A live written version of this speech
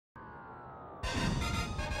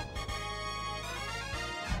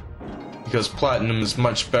because Platinum is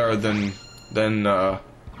much better than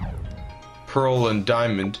Pearl and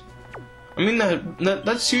Diamond. I mean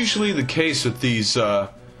that's usually the case with these you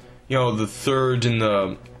know, the third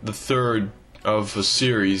of a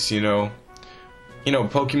series, you know.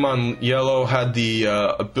 Pokemon Yellow had the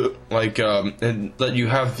and let you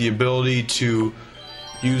have the ability to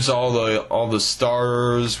use all the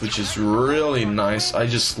starters, which is really nice. I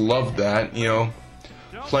just love that, you know,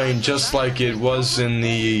 playing just like it was in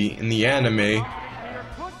the anime.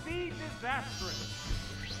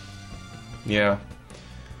 Yeah.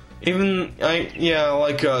 Even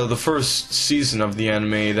the first season of the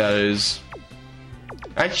anime, that is.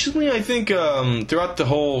 Actually, I think throughout the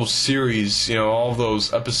whole series, you know, all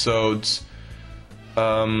those episodes,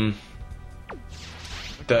 that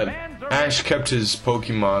Ash kept his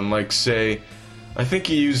Pokemon. Like, say, I think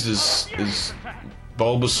he used his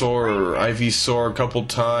Bulbasaur or Ivysaur a couple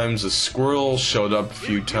times. A Squirrel showed up a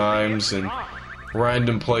few times in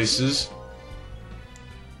random places.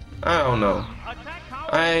 I don't know.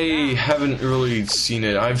 I haven't really seen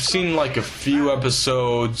it. I've seen like a few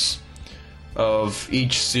episodes of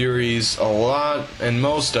each series, a lot and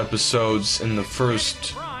most episodes in the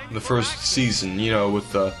first season, you know,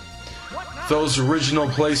 with those original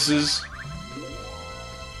places.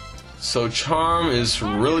 So Charm is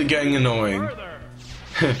really getting annoying.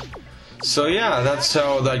 So yeah, that's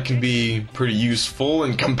how that can be pretty useful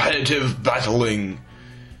in competitive battling.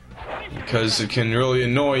 Because it can really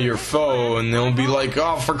annoy your foe, and they'll be like,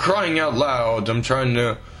 "Oh, for crying out loud, I'm trying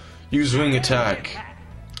to use Wing Attack."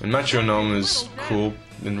 And Metronome is cool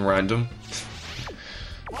and random.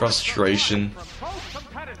 Frustration.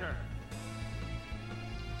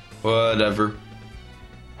 Whatever.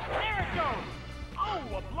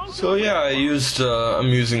 So yeah, I'm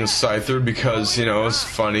using a Scyther because, you know, it's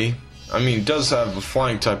funny. I mean, it does have a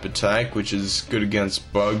flying type attack, which is good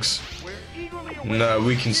against bugs. And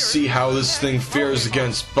we can see how this thing fares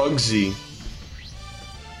against Bugsy.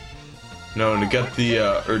 No, to get the,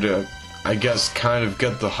 I guess, kind of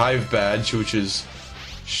get the Hive badge, which is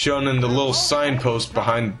shown in the little signpost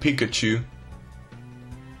behind Pikachu.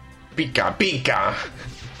 Pika, Pika!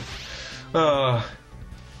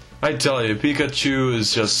 I tell you, Pikachu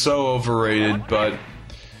is just so overrated, but,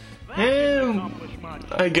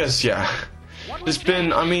 I guess, yeah. It's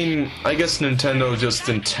been, I mean, I guess Nintendo just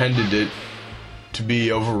intended it to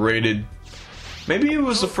be overrated. Maybe it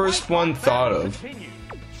was the first one thought of.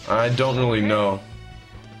 I don't really know.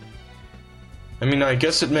 I mean, I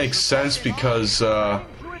guess it makes sense because, I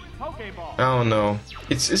don't know.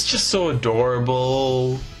 It's just so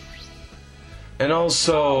adorable. And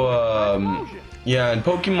also, yeah, in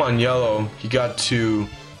Pokemon Yellow, you got to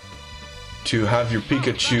have your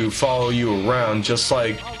Pikachu follow you around, just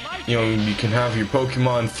like, you know, you can have your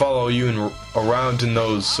Pokemon follow you around in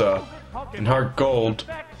those, in Heart Gold.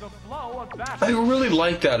 I really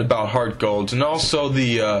like that about Heart Gold, and also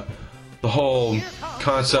the whole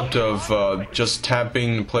concept of just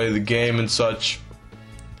tapping to play the game and such.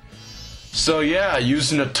 So yeah,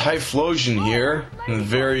 using a Typhlosion here, a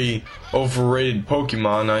very overrated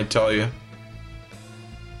Pokemon, I tell you.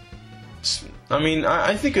 I mean,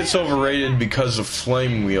 I think it's overrated because of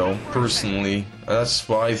Flame Wheel, personally. That's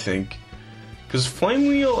what I think. Because Flame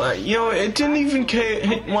Wheel, you know, it didn't even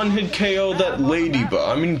one-hit KO that Ladybug.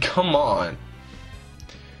 I mean, come on.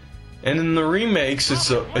 And in the remakes, it's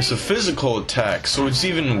a physical attack, so it's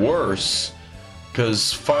even worse.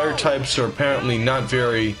 Because fire types are apparently not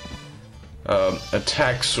very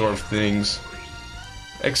attack sort of things.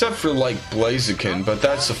 Except for, like, Blaziken, but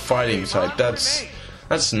that's a fighting type.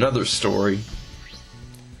 That's another story.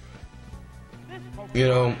 You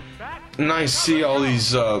know, and I see all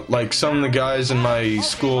these, like, some of the guys in my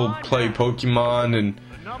school play Pokemon,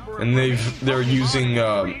 and they're using,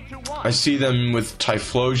 I see them with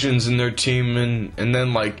Typhlosions in their team, and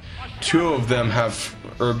then, like, 2 of them have,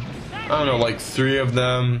 or, I don't know, like, 3 of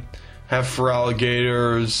them have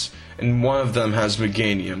Feraligatrs, and 1 of them has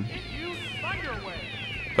Meganium.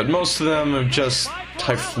 But most of them are just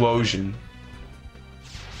Typhlosion.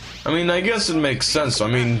 I mean, I guess it makes sense. I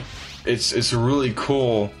mean, it's a really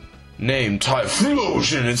cool name,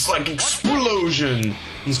 Typhlosion. It's like explosion.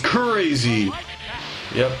 It's crazy.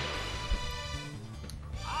 Yep.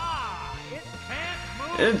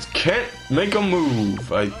 It can't make a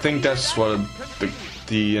move. I think that's what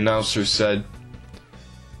the announcer said.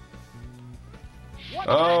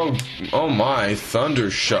 Oh my, Thunder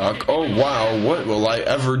Shock. Oh wow, what will I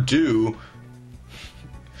ever do?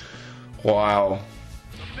 Wow.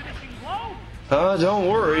 Don't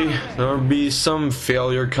worry, there'll be some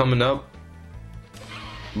failure coming up.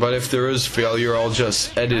 but if there is failure, I'll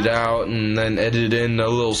just edit out and then edit in a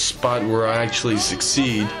little spot where I actually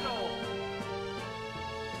succeed.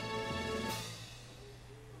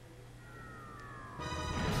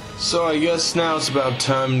 So I guess now it's about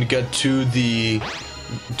time to get to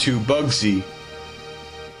Bugsy.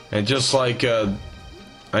 And just like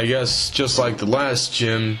I guess just like the last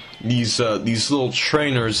gym, these little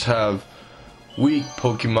trainers have weak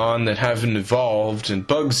Pokemon that haven't evolved, and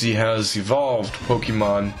Bugsy has evolved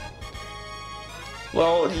Pokemon.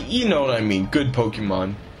 Well, you know what I mean, good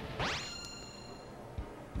Pokemon.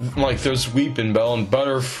 Like there's Weepinbell and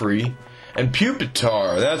Butterfree, and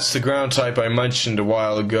Pupitar. That's the ground type I mentioned a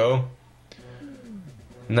while ago.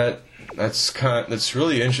 And that's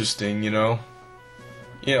really interesting, you know.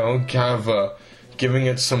 You know, kind of giving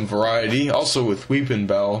it some variety. Also with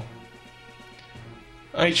Weepinbell.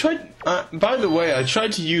 I tried. By the way, I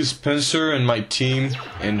tried to use Pinsir in my team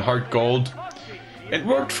in Heart Gold. It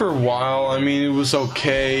worked for a while. I mean, it was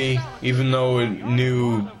okay, even though it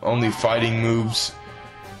knew only fighting moves.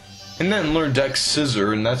 And then learned X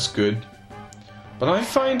Scissor, and that's good. But I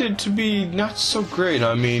find it to be not so great.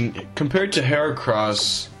 I mean, compared to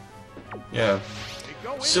Heracross, yeah.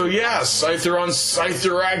 So yeah, Scyther on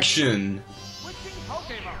Scyther action.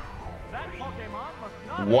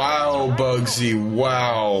 Wow, Bugsy,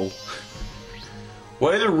 wow.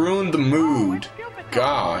 Way to ruin the mood.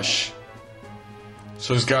 Gosh.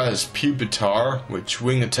 So he's got his Pupitar, which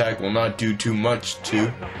wing attack will not do too much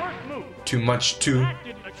to.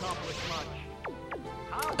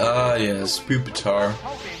 Yes, Pupitar.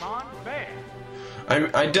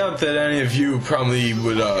 I doubt that any of you probably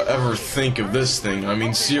would ever think of this thing. I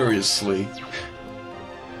mean, seriously.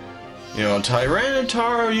 You know,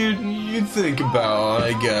 Tyranitar, you'd think about,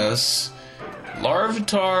 I guess.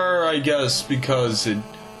 Larvitar, I guess, because it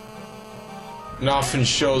often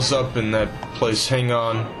shows up in that place. Hang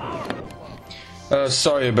on.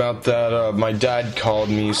 Sorry about that, my dad called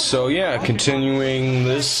me. So yeah, continuing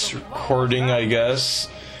this recording, I guess.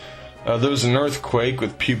 There was an earthquake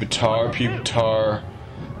with Pupitar. Pupitar,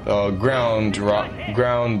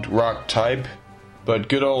 ground rock type. But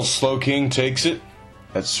good old Slowking takes it.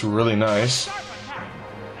 That's really nice.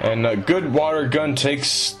 And a good water gun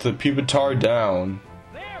takes the Pupitar down.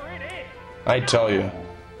 I tell you.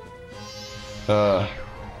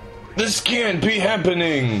 This can't be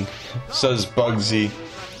happening, says Bugsy.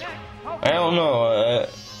 I don't know.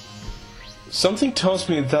 Something tells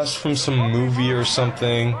me that's from some movie or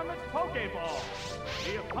something.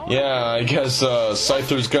 Yeah, I guess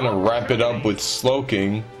Scyther's gonna wrap it up with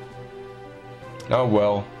Slowking. Oh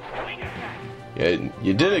well. Yeah,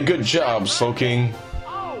 you did a good job, Slowking.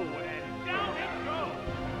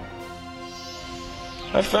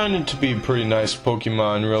 I found it to be a pretty nice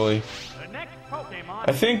Pokemon, really.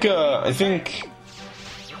 I think, as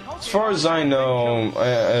far as I know,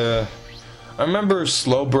 I remember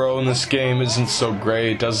Slowbro in this game isn't so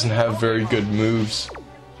great, doesn't have very good moves.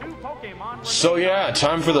 So yeah,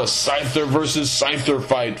 time for the Scyther versus Scyther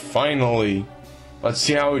fight, finally. Let's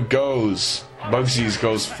see how it goes. Bugsy's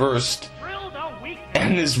goes first.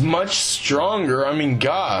 And is much stronger, I mean,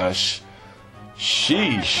 gosh.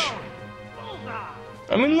 Sheesh.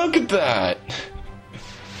 I mean, look at that.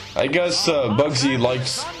 I guess Bugsy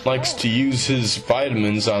likes to use his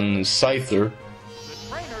vitamins on the Scyther.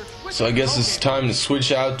 So I guess it's time to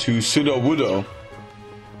switch out to Sudowoodo.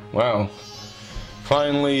 Wow.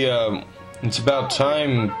 Finally, it's about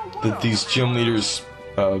time that these gym leaders,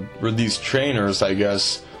 or these trainers, I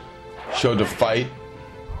guess, showed a fight.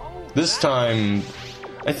 This time,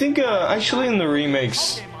 I think actually in the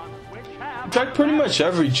remakes, in fact pretty much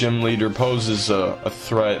every gym leader poses a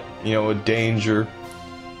threat, you know, a danger.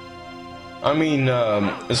 I mean,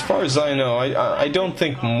 as far as I know, I don't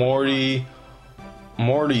think Morty's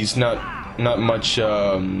not much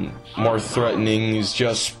more threatening. He's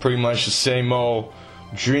just pretty much the same old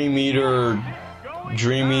Dream Eater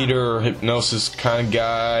hypnosis kind of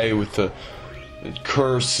guy with the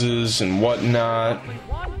curses and whatnot,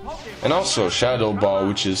 and also Shadow Ball,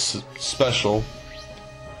 which is special.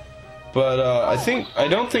 But I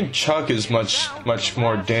don't think Chuck is much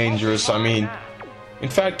more dangerous. I mean, in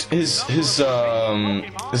fact, his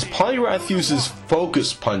Poliwrath uses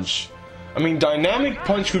Focus Punch. I mean, Dynamic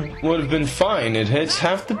Punch would have been fine. It hits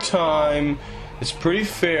half the time. It's pretty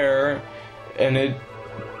fair, and it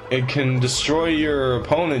can destroy your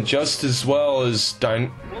opponent just as well as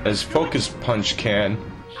Focus Punch can.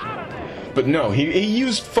 But no, he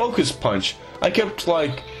used Focus Punch. I kept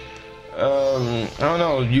like I don't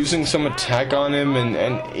know, using some attack on him,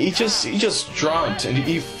 and he just dropped and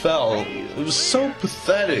he fell. It was so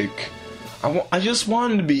pathetic. I just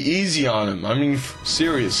wanted to be easy on him. I mean,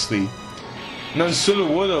 seriously. And then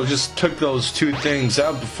Sudowoodo just took those two things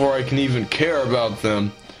out before I can even care about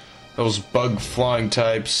them. Those bug flying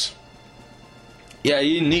types. Yeah,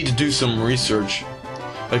 you need to do some research.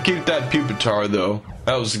 Keep that Pupitar though.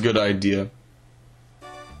 That was a good idea.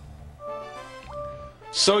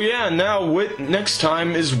 So yeah, now next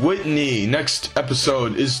time is Whitney. Next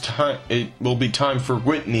episode is time. It will be time for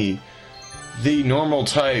Whitney, the normal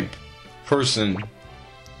type person.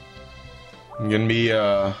 Gonna be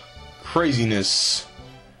craziness.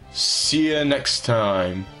 See ya next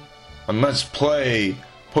time on Let's Play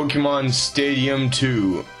Pokemon Stadium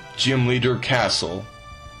 2 Gym Leader Castle.